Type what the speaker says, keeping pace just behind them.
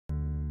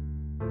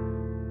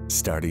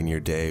Starting your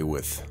day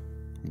with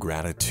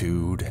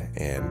gratitude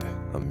and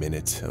a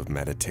minute of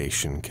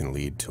meditation can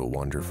lead to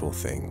wonderful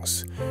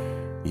things.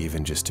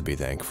 Even just to be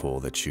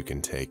thankful that you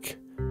can take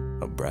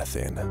a breath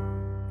in.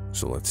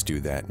 So let's do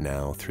that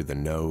now through the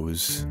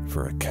nose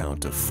for a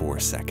count of 4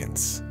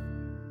 seconds.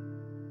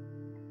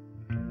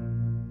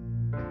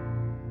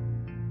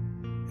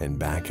 And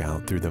back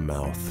out through the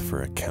mouth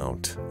for a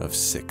count of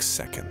 6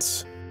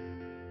 seconds.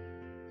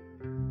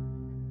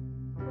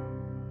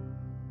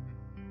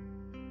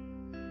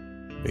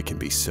 It can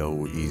be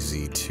so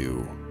easy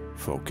to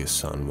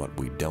focus on what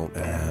we don't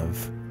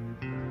have,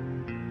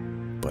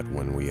 but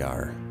when we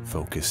are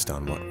focused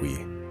on what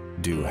we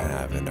do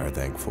have and are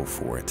thankful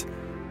for it,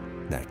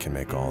 that can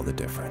make all the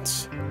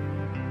difference.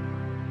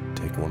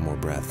 Take one more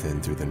breath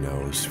in through the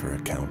nose for a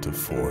count of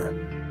 4.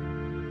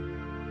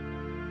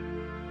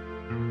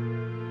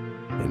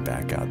 And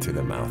back out through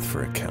the mouth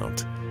for a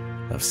count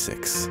of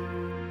 6.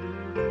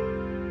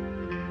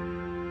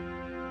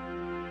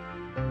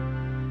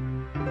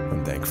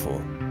 I'm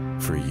thankful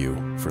for you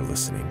for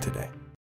listening today.